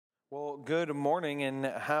Well, good morning and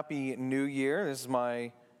happy New Year. This is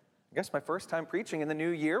my first time preaching in the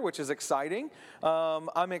new year, which is exciting.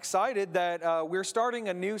 I'm excited that we're starting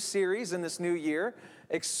a new series in this new year,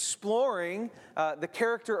 exploring the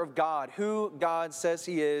character of God, who God says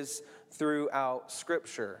He is throughout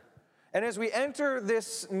Scripture. And as we enter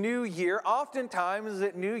this new year, oftentimes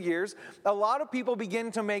at New Year's, a lot of people begin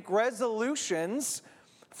to make resolutions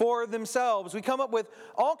for themselves. We come up with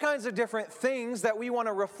all kinds of different things that we want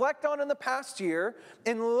to reflect on in the past year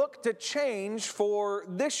and look to change for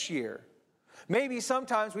this year. Maybe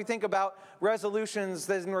sometimes we think about resolutions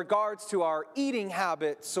in regards to our eating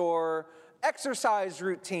habits or exercise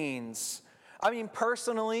routines. I mean,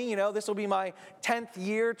 personally, this will be my 10th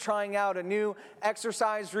year trying out a new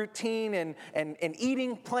exercise routine and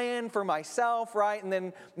eating plan for myself, right? And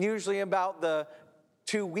then usually about the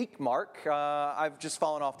 2-week mark, I've just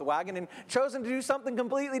fallen off the wagon and chosen to do something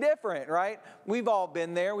completely different, right? We've all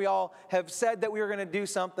been there. We all have said that we were going to do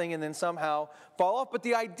something and then somehow fall off. But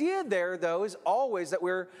the idea there, though, is always that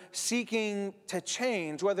we're seeking to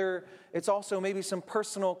change, whether it's also maybe some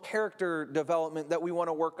personal character development that we want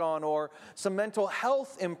to work on, or some mental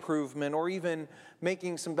health improvement, or even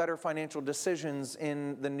making some better financial decisions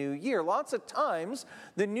in the new year. Lots of times,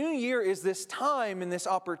 the new year is this time and this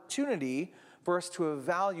opportunity for us to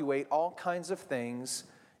evaluate all kinds of things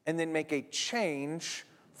and then make a change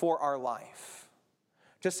for our life.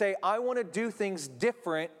 To say, I want to do things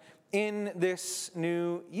different in this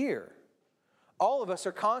new year. All of us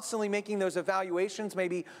are constantly making those evaluations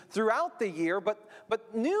maybe throughout the year, but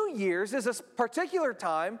New Year's is a particular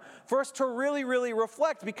time for us to really, really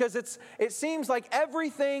reflect, because it seems like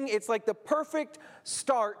everything, it's like the perfect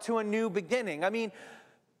start to a new beginning. I mean,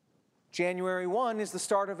 January 1 is the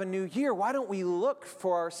start of a new year. Why don't we look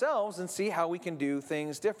for ourselves and see how we can do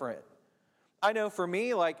things different? I know for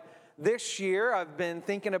me, like this year, I've been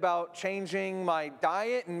thinking about changing my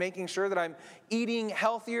diet and making sure that I'm eating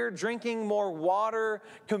healthier, drinking more water,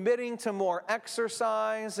 committing to more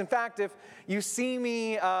exercise. In fact, if you see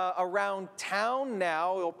me around town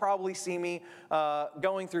now, you'll probably see me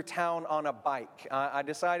going through town on a bike. I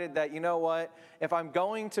decided that, if I'm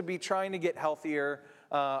going to be trying to get healthier,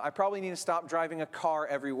 I probably need to stop driving a car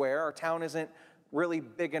everywhere. Our town isn't really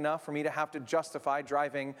big enough for me to have to justify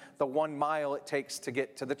driving the 1 mile it takes to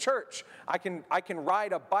get to the church. I can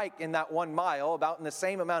ride a bike in that 1 mile about in the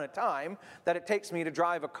same amount of time that it takes me to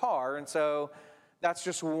drive a car. And so that's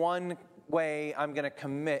just one way I'm going to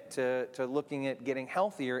commit to looking at getting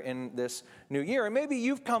healthier in this new year. And maybe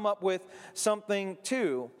you've come up with something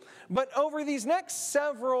too. But over these next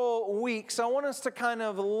several weeks, I want us to kind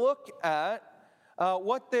of look at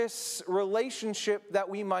what this relationship that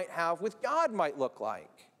we might have with God might look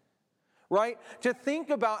like, right? To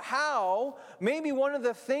think about how maybe one of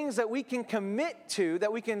the things that we can commit to,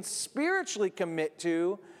 that we can spiritually commit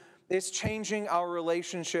to, is changing our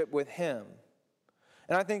relationship with Him.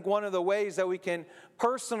 And I think one of the ways that we can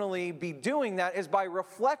personally be doing that is by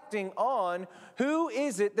reflecting on who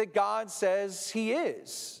is it that God says He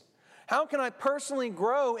is. How can I personally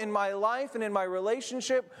grow in my life and in my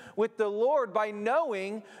relationship with the Lord by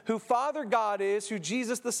knowing who Father God is, who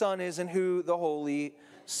Jesus the Son is, and who the Holy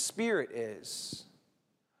Spirit is?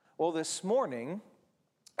 Well, this morning,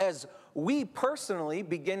 as we personally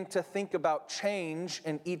begin to think about change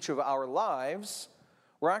in each of our lives,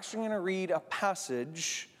 we're actually going to read a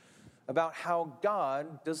passage about how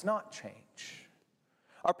God does not change.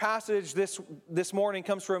 Our passage this morning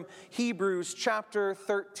comes from Hebrews chapter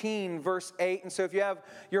 13, verse 8. And so if you have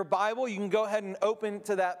your Bible, you can go ahead and open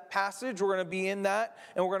to that passage. We're going to be in that,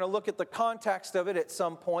 and we're going to look at the context of it at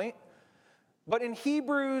some point. But in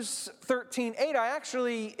Hebrews 13, 8,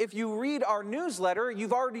 if you read our newsletter,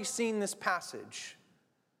 you've already seen this passage,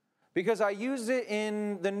 because I used it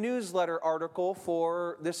in the newsletter article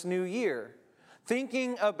for this new year.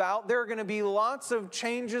 Thinking about there are going to be lots of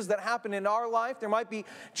changes that happen in our life. There might be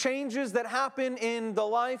changes that happen in the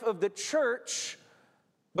life of the church,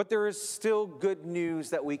 but there is still good news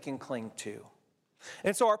that we can cling to.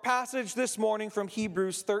 And so our passage this morning from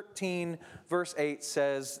Hebrews 13, verse 8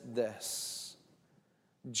 says this: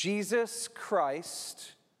 Jesus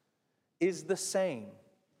Christ is the same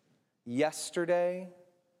yesterday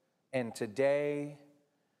and today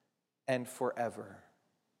and forever.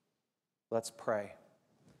 Let's pray.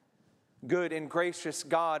 Good and gracious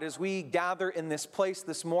God, as we gather in this place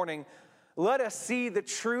this morning, let us see the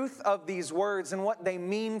truth of these words and what they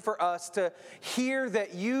mean for us, to hear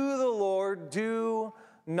that you, the Lord, do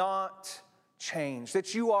not change,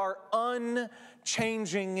 that you are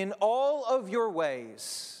unchanging in all of your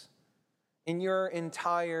ways, in your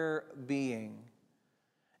entire being.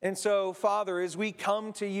 And so, Father, as we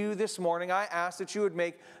come to you this morning, I ask that you would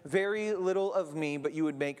make very little of me, but you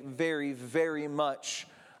would make very, very much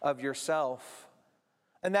of yourself.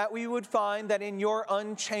 And that we would find that in your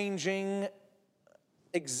unchanging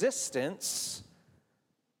existence,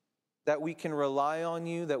 that we can rely on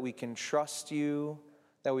you, that we can trust you,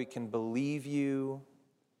 that we can believe you,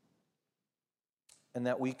 and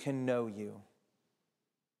that we can know you.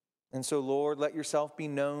 And so, Lord, let yourself be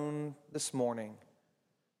known this morning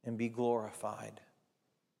and be glorified.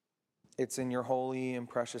 It's in your holy and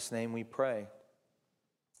precious name we pray.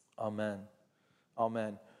 Amen.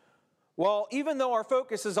 Amen. Well, even though our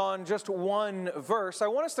focus is on just one verse, I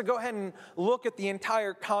want us to go ahead and look at the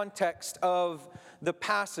entire context of the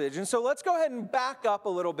passage. And so let's go ahead and back up a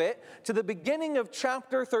little bit to the beginning of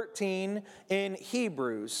chapter 13 in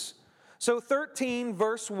Hebrews. So 13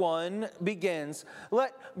 verse 1 begins,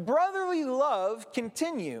 "Let brotherly love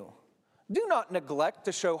continue. Do not neglect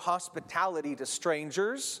to show hospitality to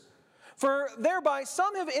strangers, for thereby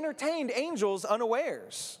some have entertained angels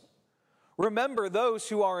unawares. Remember those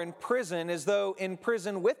who are in prison as though in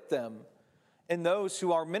prison with them, and those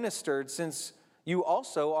who are ministered, since you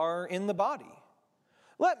also are in the body.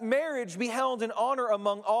 Let marriage be held in honor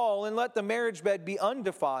among all, and let the marriage bed be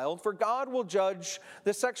undefiled, for God will judge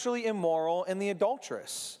the sexually immoral and the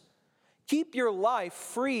adulterous. Keep your life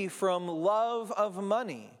free from love of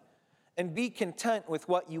money, and be content with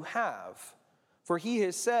what you have. For he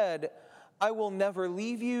has said, I will never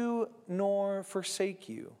leave you nor forsake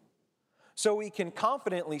you. So we can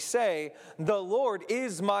confidently say, the Lord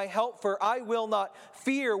is my help, for I will not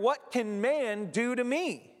fear. What can man do to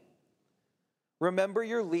me? Remember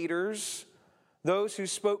your leaders, those who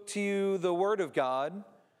spoke to you the word of God,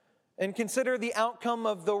 and consider the outcome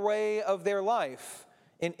of the way of their life,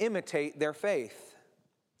 and imitate their faith.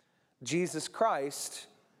 Jesus Christ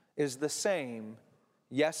is the same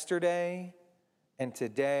yesterday and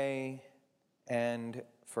today and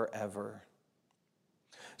forever."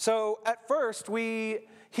 So at first we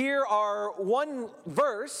hear our one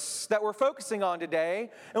verse that we're focusing on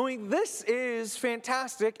today, and this is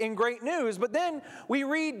fantastic and great news. But then we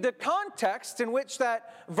read the context in which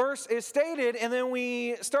that verse is stated, and then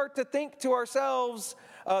we start to think to ourselves,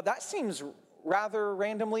 that seems rather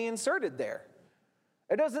randomly inserted there.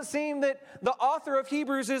 It doesn't seem that the author of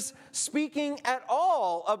Hebrews is speaking at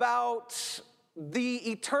all about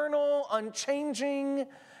the eternal, unchanging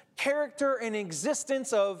character and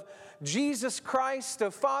existence of Jesus Christ,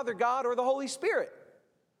 of Father God, or the Holy Spirit.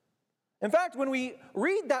 In fact, when we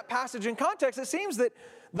read that passage in context, it seems that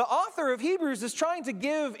the author of Hebrews is trying to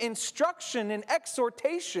give instruction and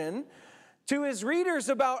exhortation to his readers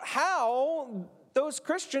about how those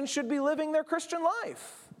Christians should be living their Christian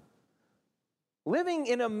life. Living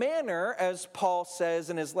in a manner, as Paul says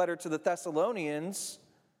in his letter to the Thessalonians,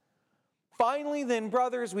 "Finally then,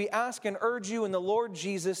 brothers, we ask and urge you in the Lord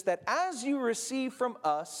Jesus that as you receive from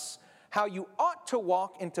us how you ought to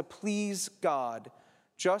walk and to please God,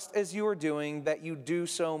 just as you are doing, that you do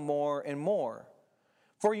so more and more.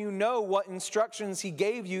 For you know what instructions he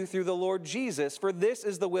gave you through the Lord Jesus, for this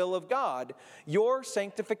is the will of God, your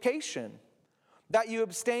sanctification, that you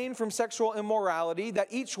abstain from sexual immorality,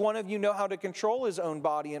 that each one of you know how to control his own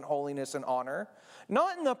body in holiness and honor,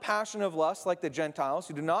 not in the passion of lust like the Gentiles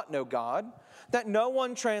who do not know God, that no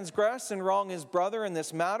one transgress and wrong his brother in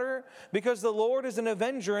this matter, because the Lord is an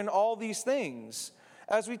avenger in all these things.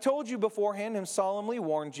 As we told you beforehand and solemnly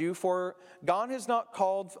warned you, for God has not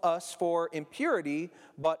called us for impurity,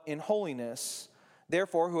 but in holiness.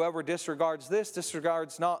 Therefore, whoever disregards this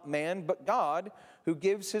disregards not man, but God, who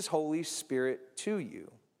gives his Holy Spirit to you."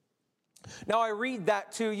 Now I read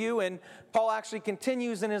that to you, and Paul actually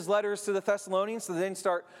continues in his letters to the Thessalonians to then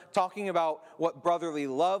start talking about what brotherly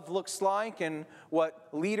love looks like and what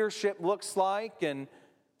leadership looks like, and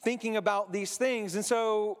thinking about these things. And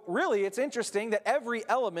so really it's interesting that every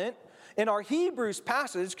element in our Hebrews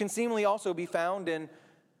passage can seemingly also be found in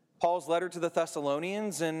Paul's letter to the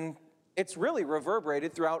Thessalonians, and it's really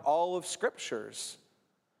reverberated throughout all of Scriptures.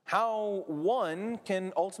 How one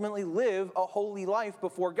can ultimately live a holy life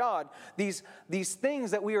before God. These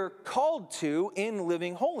things that we are called to in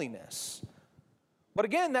living holiness. But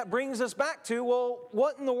again, that brings us back to, well,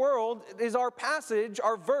 what in the world is our passage,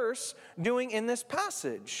 our verse, doing in this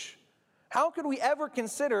passage? How could we ever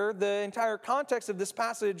consider the entire context of this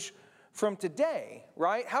passage from today,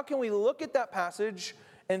 right? How can we look at that passage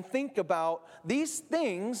and think about these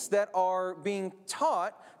things that are being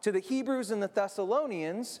taught to the Hebrews and the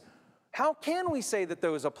Thessalonians? How can we say that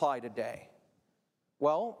those apply today?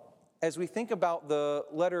 Well, as we think about the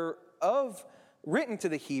letter written to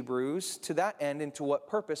the Hebrews, to that end, and to what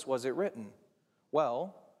purpose was it written?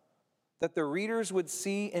 Well, that the readers would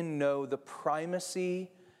see and know the primacy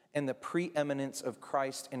and the preeminence of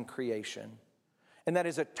Christ in creation, and that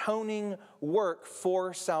his atoning work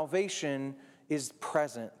for salvation is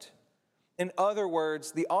present. In other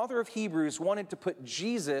words, the author of Hebrews wanted to put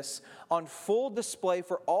Jesus on full display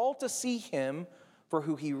for all to see him for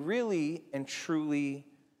who he really and truly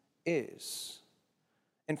is.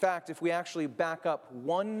 In fact, if we actually back up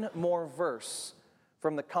one more verse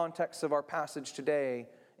from the context of our passage today,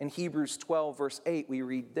 in Hebrews 12, verse 8, we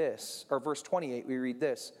read this, or verse 28, we read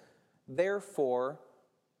this: "Therefore,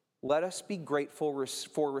 let us be grateful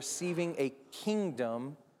for receiving a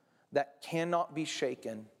kingdom that cannot be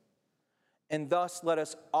shaken, and thus let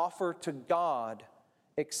us offer to God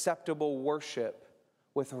acceptable worship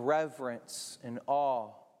with reverence and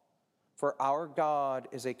awe, for our God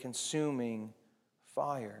is a consuming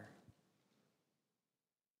fire."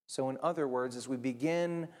 So in other words, as we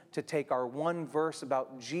begin to take our one verse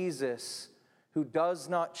about Jesus, who does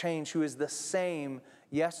not change, who is the same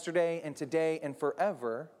yesterday and today and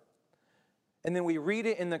forever, and then we read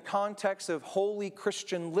it in the context of holy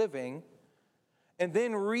Christian living, and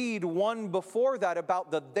then read one before that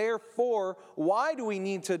about the therefore, why do we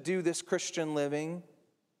need to do this Christian living?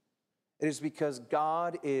 It is because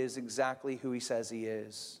God is exactly who he says he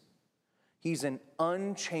is. He's an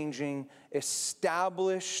unchanging,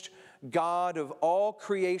 established God of all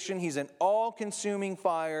creation. He's an all-consuming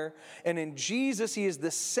fire. And in Jesus, he is the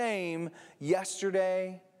same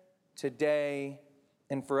yesterday, today,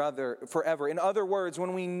 and forever. In other words,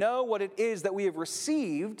 when we know what it is that we have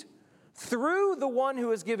received through the one who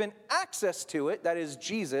has given access to it, that is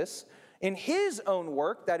Jesus, in his own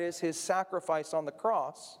work, that is his sacrifice on the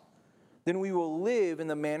cross, then we will live in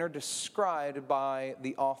the manner described by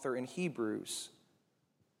the author in Hebrews.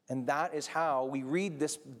 And that is how we read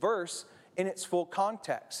this verse in its full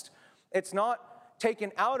context. It's not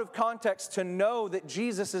taken out of context to know that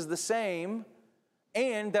Jesus is the same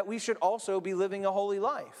and that we should also be living a holy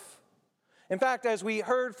life. In fact, as we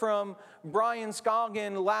heard from Brian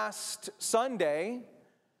Scoggin last Sunday,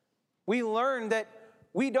 we learned that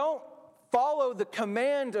we don't follow the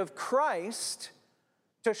command of Christ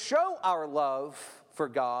to show our love for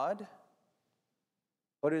God,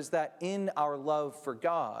 but is that in our love for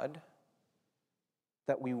God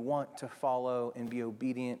that we want to follow and be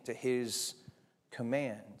obedient to his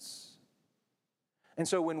commands. And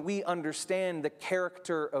so when we understand the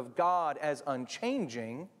character of God as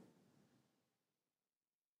unchanging,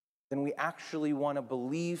 then we actually want to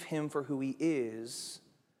believe him for who he is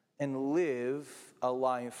and live a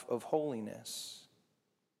life of holiness.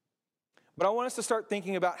 But I want us to start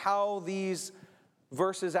thinking about how these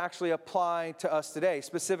verses actually apply to us today,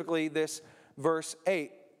 specifically this verse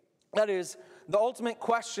 8. That is, the ultimate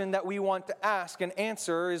question that we want to ask and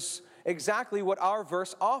answer is exactly what our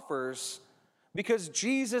verse offers, because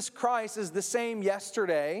Jesus Christ is the same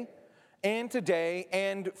yesterday and today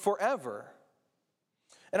and forever.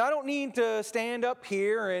 And I don't need to stand up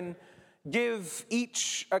here and give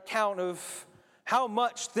each account of how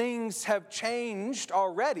much things have changed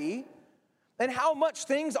already and how much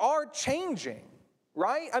things are changing,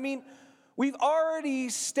 right? I mean, we've already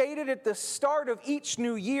stated at the start of each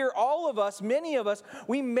new year, all of us, many of us,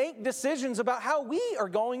 we make decisions about how we are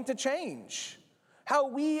going to change, how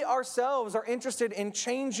we ourselves are interested in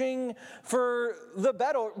changing for the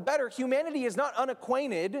better. Humanity is not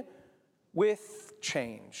unacquainted with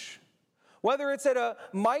change. Whether it's at a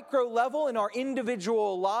micro level in our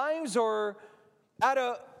individual lives or at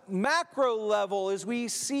a macro level as we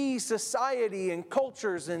see society and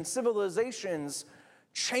cultures and civilizations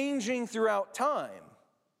changing throughout time.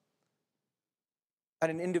 At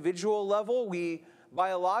an individual level, we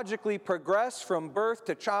biologically progress from birth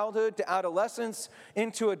to childhood to adolescence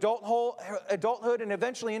into adulthood and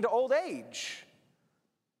eventually into old age.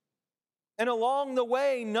 And along the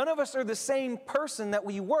way, none of us are the same person that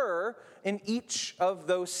we were in each of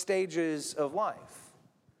those stages of life.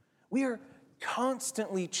 We are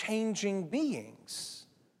constantly changing beings.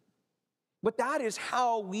 But that is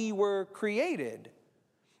how we were created.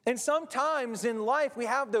 And sometimes in life, we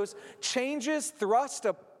have those changes thrust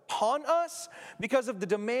upon us because of the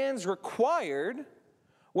demands required,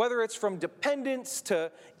 whether it's from dependence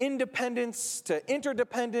to independence to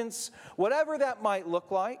interdependence, whatever that might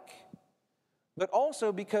look like. But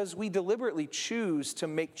also because we deliberately choose to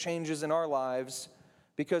make changes in our lives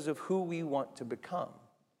because of who we want to become.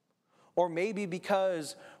 Or maybe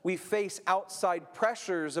because we face outside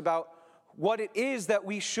pressures about what it is that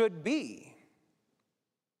we should be.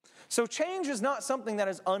 So change is not something that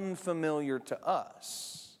is unfamiliar to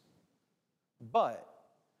us. But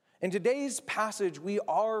in today's passage, we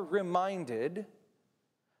are reminded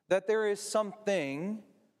that there is something,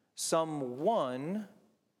 someone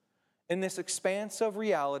in this expanse of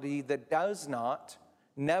reality that does not,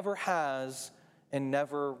 never has, and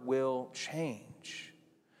never will change.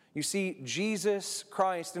 You see, Jesus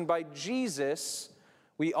Christ, and by Jesus,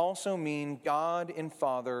 we also mean God in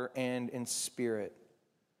Father and in Spirit.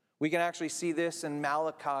 We can actually see this in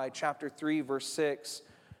Malachi chapter 3, verse 6.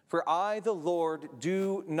 For I, the Lord,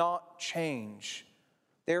 do not change.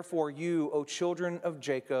 Therefore you, O children of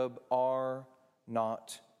Jacob, are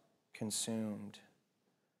not consumed.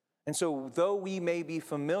 And so though we may be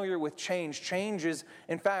familiar with change, change is,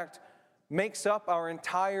 in fact, makes up our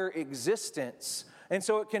entire existence. And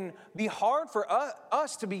so it can be hard for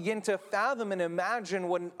us to begin to fathom and imagine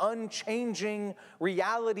what an unchanging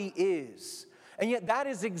reality is. And yet that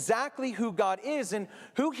is exactly who God is and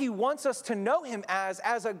who He wants us to know Him as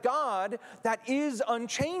a God that is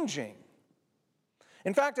unchanging.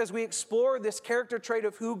 In fact, as we explore this character trait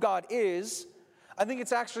of who God is, I think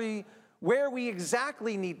it's actually where we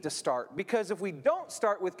exactly need to start. Because if we don't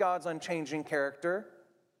start with God's unchanging character,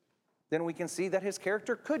 then we can see that His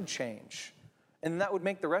character could change. And that would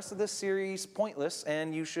make the rest of this series pointless,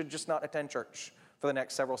 and you should just not attend church for the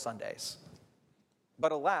next several Sundays.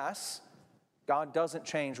 But alas, God doesn't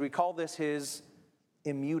change. We call this His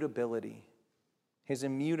immutability. His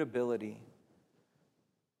immutability.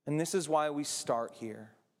 And this is why we start here.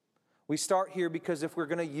 We start here because if we're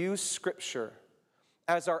going to use Scripture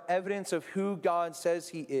as our evidence of who God says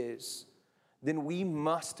He is, then we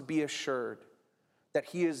must be assured that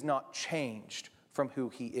He is not changed from who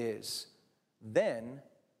He is then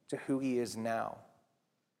to who He is now.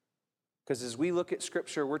 Because as we look at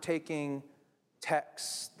Scripture, we're taking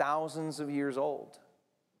texts thousands of years old.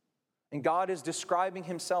 And God is describing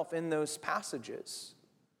Himself in those passages.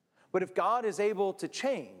 But if God is able to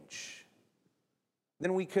change,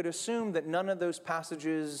 then we could assume that none of those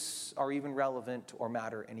passages are even relevant or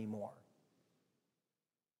matter anymore.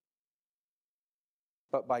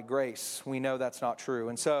 But by grace, we know that's not true.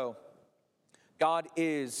 And so, God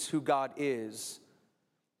is who God is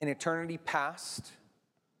in eternity past,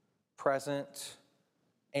 present,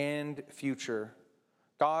 and future.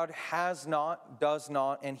 God has not, does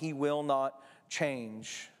not, and He will not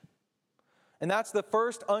change. And that's the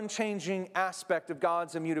first unchanging aspect of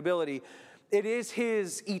God's immutability. It is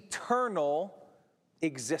His eternal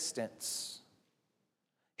existence.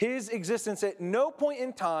 His existence, at no point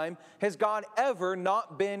in time has God ever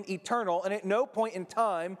not been eternal, and at no point in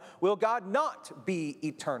time will God not be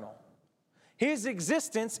eternal. His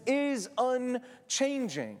existence is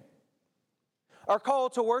unchanging. Our call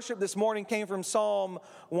to worship this morning came from Psalm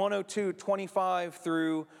 102, 25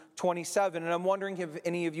 through 27, and I'm wondering if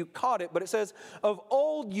any of you caught it, but it says, "Of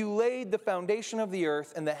old you laid the foundation of the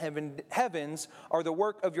earth, and the heavens are the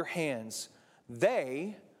work of your hands.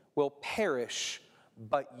 They will perish,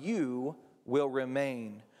 but you will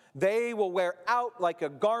remain. They will wear out like a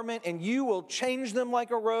garment, and you will change them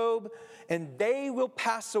like a robe, and they will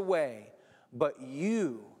pass away. But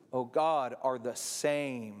you, O God, are the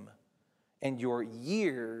same, and your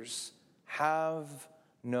years have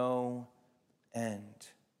no end."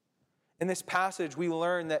 In this passage, we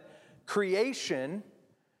learn that creation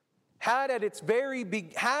had a very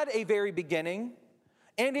beginning,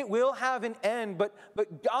 and it will have an end,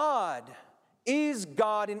 but God is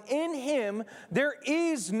God, and in Him there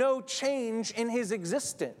is no change in His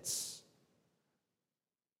existence.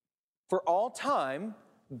 For all time,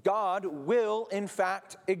 God will in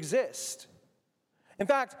fact exist. In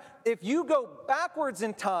fact, if you go backwards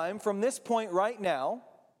in time from this point right now,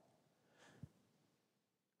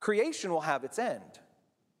 creation will have its end,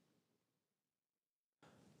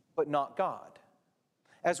 but not God.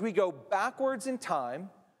 As we go backwards in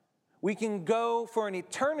time, we can go for an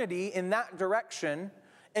eternity in that direction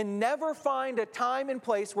and never find a time and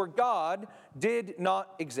place where God did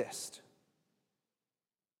not exist.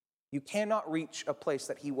 You cannot reach a place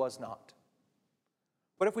that He was not.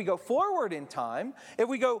 But if we go forward in time, if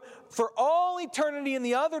we go for all eternity in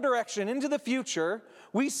the other direction into the future,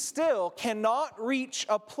 we still cannot reach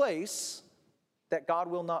a place that God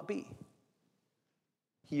will not be.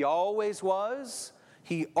 He always was.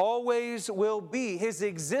 He always will be. His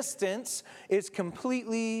existence is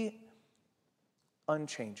completely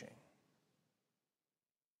unchanging.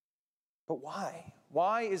 But why?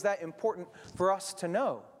 Why is that important for us to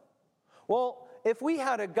know? Well, if we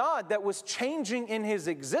had a God that was changing in His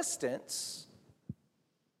existence,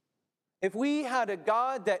 if we had a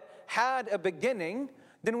God that had a beginning,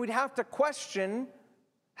 then we'd have to question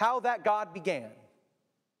how that God began.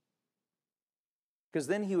 Because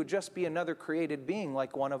then He would just be another created being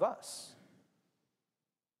like one of us.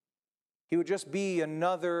 He would just be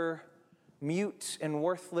another mute and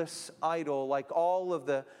worthless idol, like all of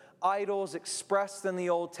the idols expressed in the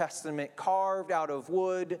Old Testament, carved out of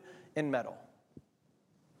wood and metal.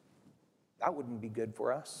 That wouldn't be good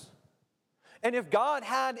for us. And if God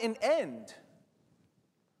had an end,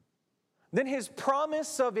 then his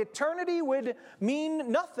promise of eternity would mean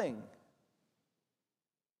nothing.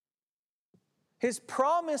 His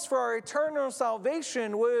promise for our eternal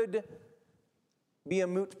salvation would be a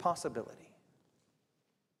moot possibility.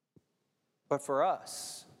 But for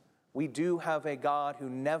us, we do have a God who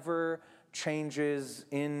never changes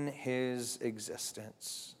in his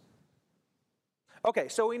existence. Okay,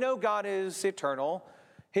 so we know God is eternal.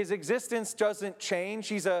 His existence doesn't change.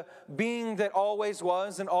 He's a being that always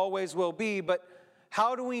was and always will be. But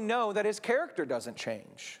how do we know that his character doesn't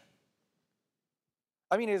change?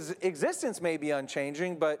 I mean, his existence may be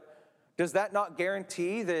unchanging, but does that not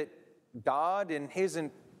guarantee that God in his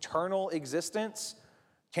eternal existence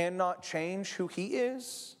cannot change who he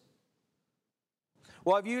is?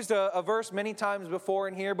 Well, I've used a verse many times before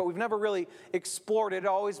in here, but we've never really explored it. It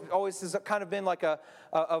always has kind of been like a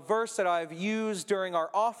verse that I've used during our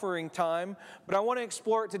offering time, but I want to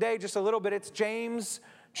explore it today just a little bit. It's James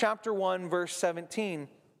chapter 1, verse 17.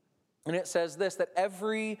 And it says this, that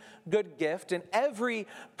every good gift and every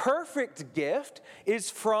perfect gift is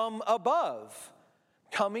from above,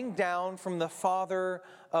 coming down from the Father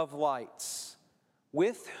of lights,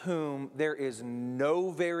 with whom there is no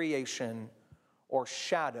variation or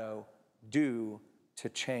shadow due to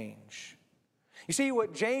change. You see,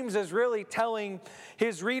 what James is really telling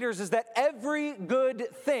his readers is that every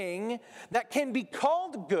good thing that can be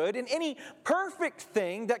called good and any perfect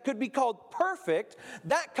thing that could be called perfect,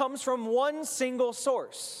 that comes from one single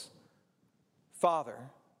source, Father,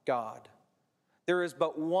 God. There is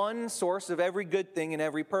but one source of every good thing and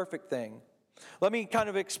every perfect thing. Let me kind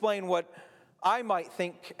of explain what I might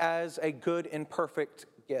think as a good and perfect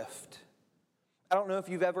gift. I don't know if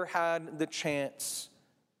you've ever had the chance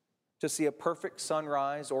to see a perfect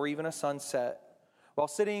sunrise or even a sunset while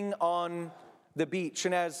sitting on the beach.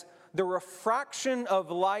 And as the refraction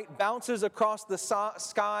of light bounces across the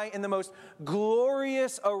sky in the most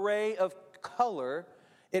glorious array of color,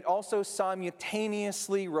 it also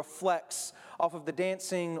simultaneously reflects off of the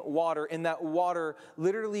dancing water, and that water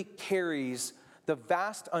literally carries the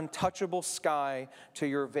vast, untouchable sky to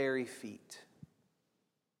your very feet.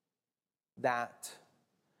 That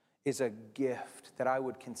is a gift that I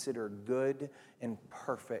would consider good and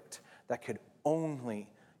perfect that could only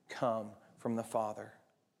come from the Father.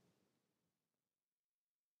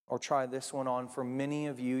 Or try this one on. For many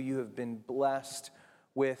of you, you have been blessed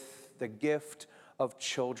with the gift of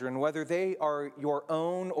children, whether they are your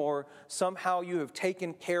own or somehow you have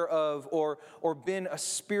taken care of or been a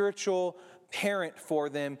spiritual parent for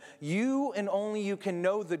them. You and only you can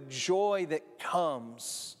know the joy that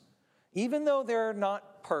comes. Even though they're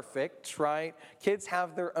not perfect, right? Kids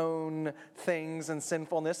have their own things and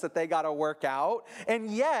sinfulness that they got to work out.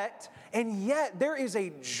 And yet, there is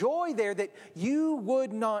a joy there that you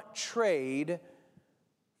would not trade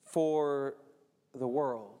for the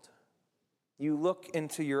world. You look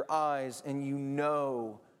into your eyes and you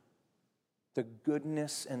know the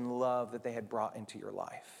goodness and love that they had brought into your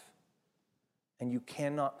life. And you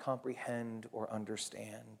cannot comprehend or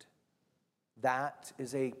understand. That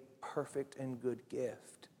is a perfect and good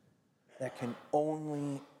gift that can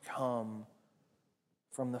only come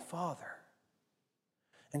from the Father.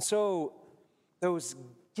 And so those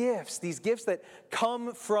gifts, these gifts that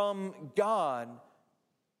come from God,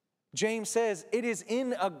 James says, it is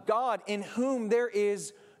in a God in whom there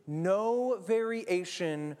is no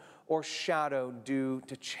variation or shadow due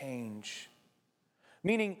to change.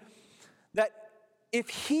 Meaning that if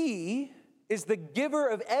he is the giver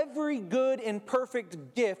of every good and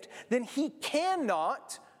perfect gift, then he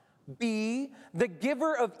cannot be the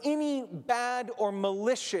giver of any bad or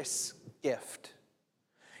malicious gift.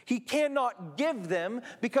 He cannot give them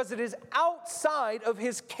because it is outside of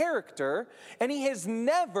his character, and he has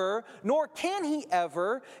never, nor can he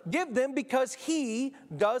ever, give them because he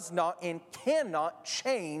does not and cannot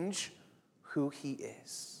change who he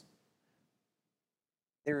is.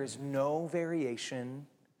 There is no variation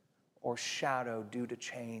or shadow due to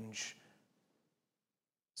change.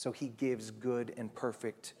 So he gives good and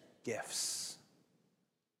perfect gifts.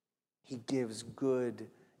 He gives good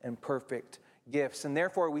and perfect gifts. And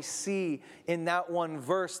therefore we see in that one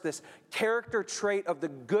verse this character trait of the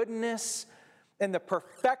goodness and the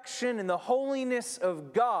perfection and the holiness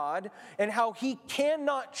of God, and how he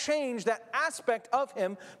cannot change that aspect of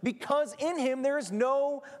him because in him there is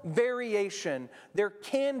no variation. There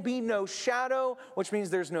can be no shadow, which means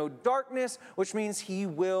there's no darkness, which means he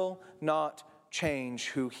will not change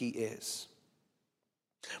who he is.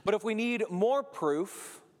 But if we need more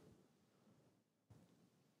proof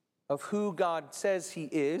of who God says he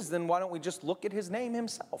is, then why don't we just look at his name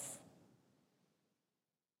himself?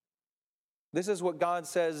 This is what God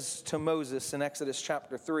says to Moses in Exodus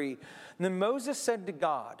chapter 3. And then Moses said to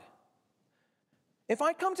God, if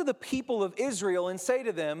I come to the people of Israel and say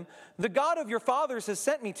to them, the God of your fathers has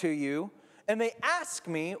sent me to you, and they ask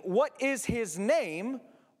me, what is his name?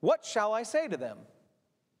 What shall I say to them?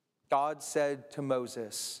 God said to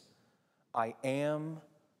Moses, I am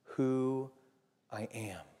who I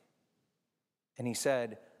am. And he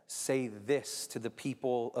said, say this to the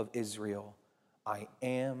people of Israel, I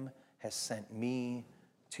am has sent me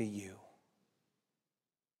to you.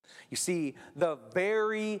 You see, the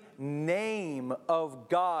very name of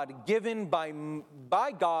God given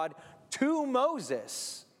by God to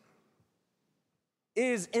Moses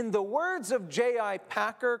is, in the words of J.I.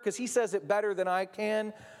 Packer, because he says it better than I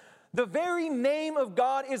can, the very name of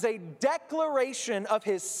God is a declaration of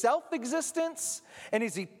his self-existence and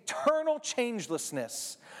his eternal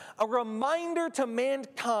changelessness. A reminder to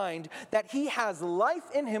mankind that he has life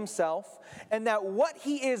in himself and that what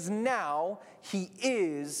he is now, he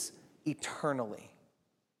is eternally.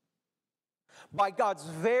 By God's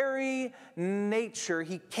very nature,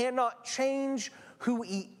 he cannot change who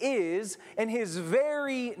he is, and his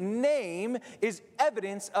very name is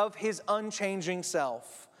evidence of his unchanging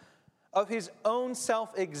self, of his own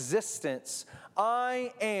self-existence.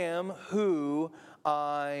 I am who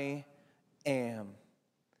I am.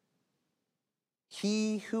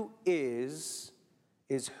 He who is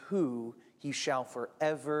who he shall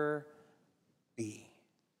forever be.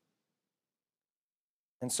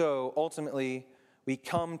 And so ultimately, we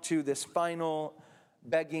come to this final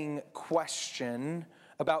begging question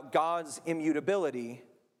about God's immutability.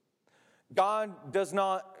 God does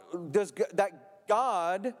not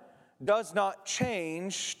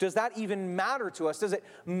change, does that even matter to us? Does it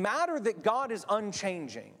matter that God is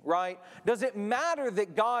unchanging, right? Does it matter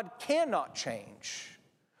that God cannot change?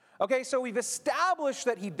 Okay, so we've established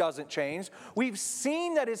that he doesn't change. We've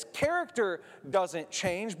seen that his character doesn't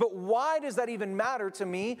change, but why does that even matter to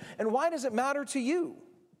me, and why does it matter to you?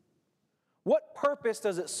 What purpose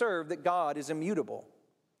does it serve that God is immutable?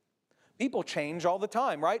 People change all the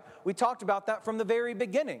time, right? We talked about that from the very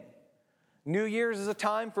beginning. New Year's is a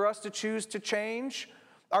time for us to choose to change.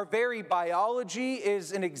 Our very biology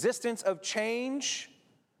is an existence of change.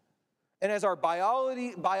 And as our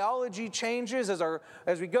biology changes,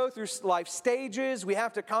 as we go through life stages, we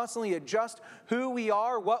have to constantly adjust who we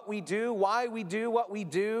are, what we do, why we do what we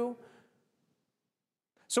do.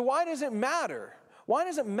 So why does it matter? Why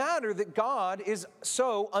does it matter that God is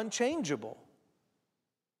so unchangeable?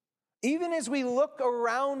 Even as we look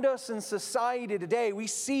around us in society today, we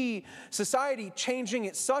see society changing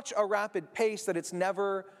at such a rapid pace that it's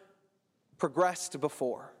never progressed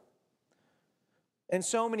before. In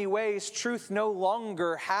so many ways, truth no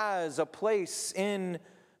longer has a place in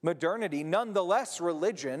modernity. Nonetheless,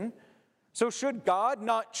 religion. So should God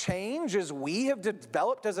not change as we have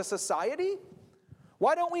developed as a society?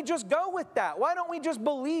 Why don't we just go with that? Why don't we just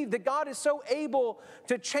believe that God is so able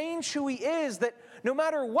to change who he is that no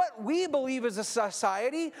matter what we believe as a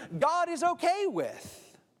society, God is okay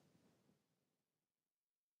with?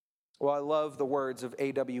 Well, I love the words of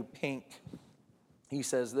A.W. Pink. He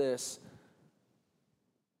says this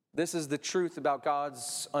is the truth about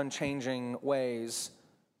God's unchanging ways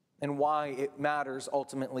and why it matters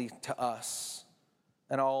ultimately to us.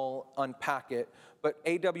 And I'll unpack it. But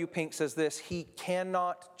A.W. Pink says this: he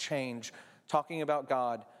cannot change, talking about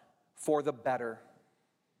God, for the better.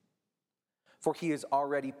 For he is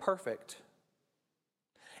already perfect.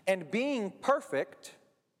 And being perfect,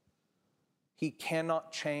 he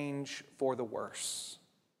cannot change for the worse.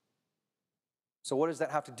 So what does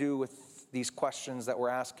that have to do with these questions that we're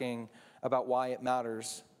asking about why it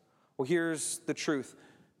matters? Well, here's the truth.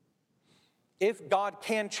 If God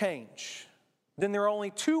can change, then there are only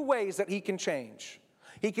two ways that he can change.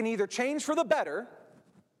 He can either change for the better,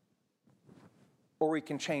 or he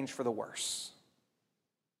can change for the worse.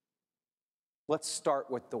 Let's start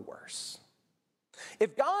with the worse.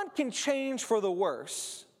 If God can change for the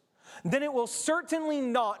worse, then it will certainly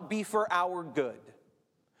not be for our good.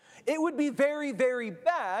 It would be very, very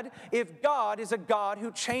bad if God is a God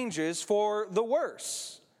who changes for the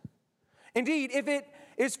worse. Indeed, if it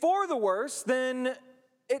is for the worse, then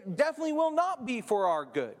it definitely will not be for our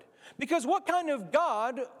good. Because what kind of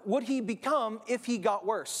God would he become if he got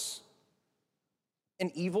worse?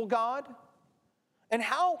 An evil God? And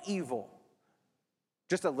how evil?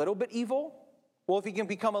 Just a little bit evil? Well, if he can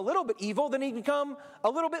become a little bit evil, then he can become a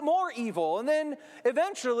little bit more evil. And then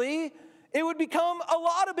eventually it would become a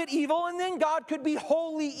lot of bit evil, and then God could be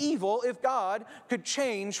wholly evil if God could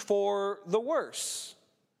change for the worse.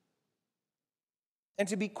 And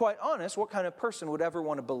to be quite honest, what kind of person would ever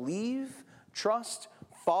want to believe, trust,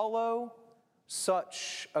 follow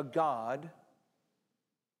such a God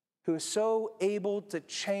who is so able to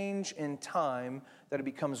change in time that it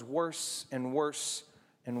becomes worse and worse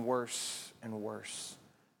and worse and worse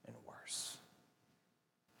and worse?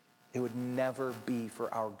 It would never be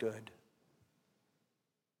for our good.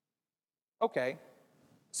 Okay,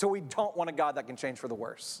 so we don't want a God that can change for the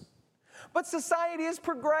worse. But society is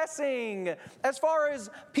progressing. As far as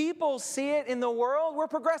people see it in the world, we're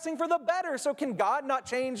progressing for the better. So can God not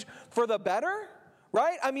change for the better?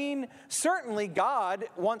 Right? I mean, certainly God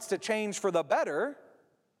wants to change for the better.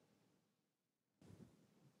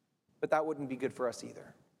 But that wouldn't be good for us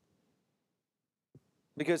either.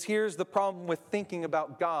 Because here's the problem with thinking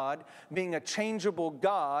about God being a changeable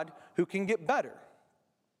God who can get better.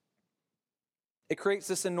 It creates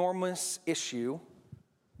this enormous issue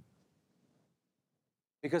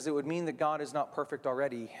because it would mean that God is not perfect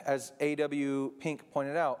already, as A.W. Pink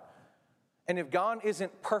pointed out. And if God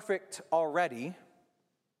isn't perfect already,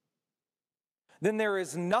 then there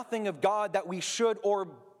is nothing of God that we should or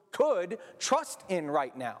could trust in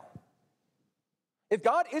right now. If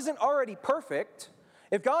God isn't already perfect,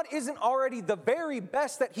 if God isn't already the very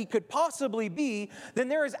best that he could possibly be, then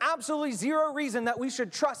there is absolutely zero reason that we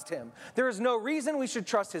should trust him. There is no reason we should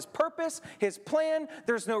trust his purpose, his plan.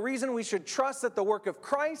 There's no reason we should trust that the work of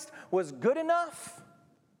Christ was good enough.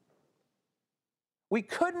 We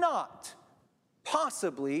could not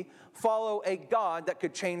possibly follow a God that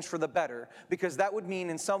could change for the better, because that would mean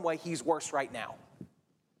in some way he's worse right now.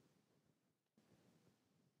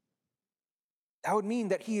 That would mean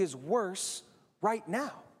that he is worse right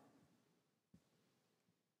now.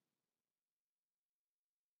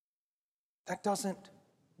 That doesn't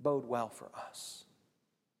bode well for us.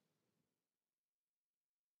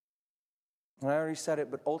 And I already said it,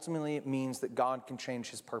 but ultimately it means that God can change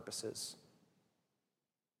his purposes.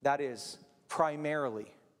 That is,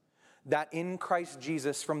 primarily, that in Christ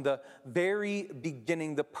Jesus, from the very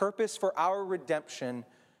beginning, the purpose for our redemption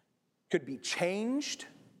could be changed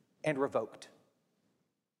and revoked.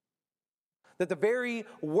 That the very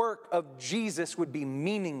work of Jesus would be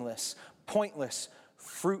meaningless, pointless,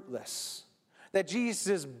 fruitless. That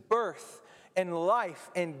Jesus' birth and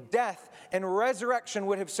life and death and resurrection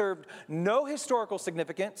would have served no historical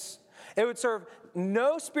significance. It would serve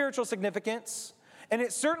no spiritual significance. And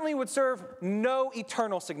it certainly would serve no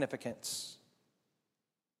eternal significance.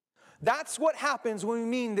 That's what happens when we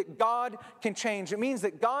mean that God can change. It means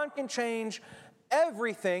that God can change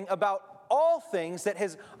everything about all things that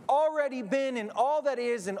has already been and all that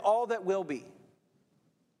is and all that will be.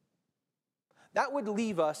 That would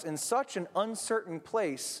leave us in such an uncertain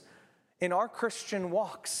place in our Christian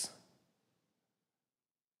walks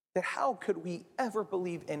that how could we ever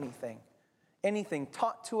believe anything? Anything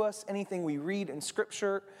taught to us, anything we read in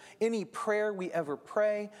Scripture, any prayer we ever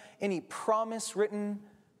pray, any promise written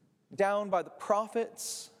down by the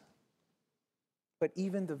prophets. But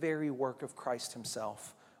even the very work of Christ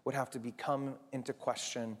himself would have to come into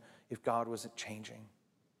question if God wasn't changing.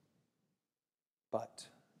 But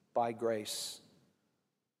by grace,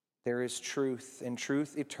 there is truth, and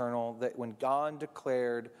truth eternal, that when God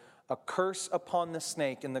declared a curse upon the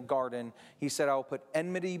snake in the garden, he said, I will put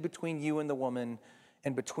enmity between you and the woman,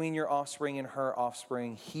 and between your offspring and her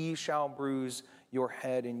offspring. He shall bruise your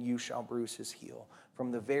head, and you shall bruise his heel.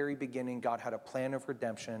 From the very beginning, God had a plan of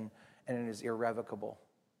redemption, and it is irrevocable,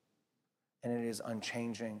 and it is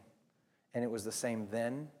unchanging. And it was the same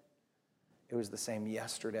then, it was the same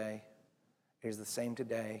yesterday, it is the same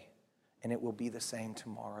today, and it will be the same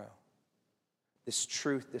tomorrow. This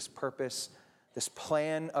truth, this purpose, this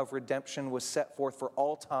plan of redemption was set forth for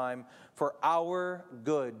all time, for our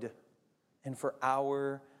good and for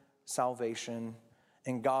our salvation.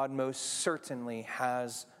 And God most certainly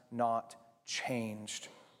has not changed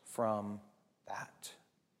from that.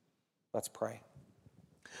 Let's pray.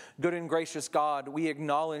 Good and gracious God, we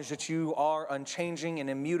acknowledge that you are unchanging and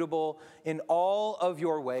immutable in all of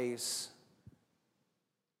your ways.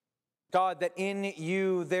 God, that in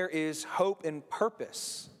you there is hope and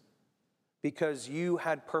purpose, because you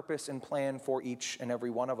had purpose and plan for each and every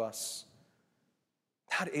one of us.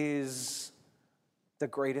 That is the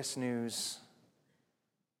greatest news.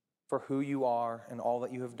 for who you are and all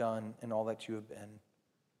that you have done and all that you have been.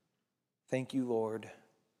 Thank you, Lord.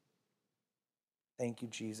 Thank you,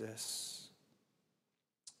 Jesus.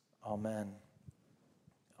 Amen.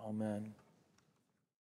 Amen.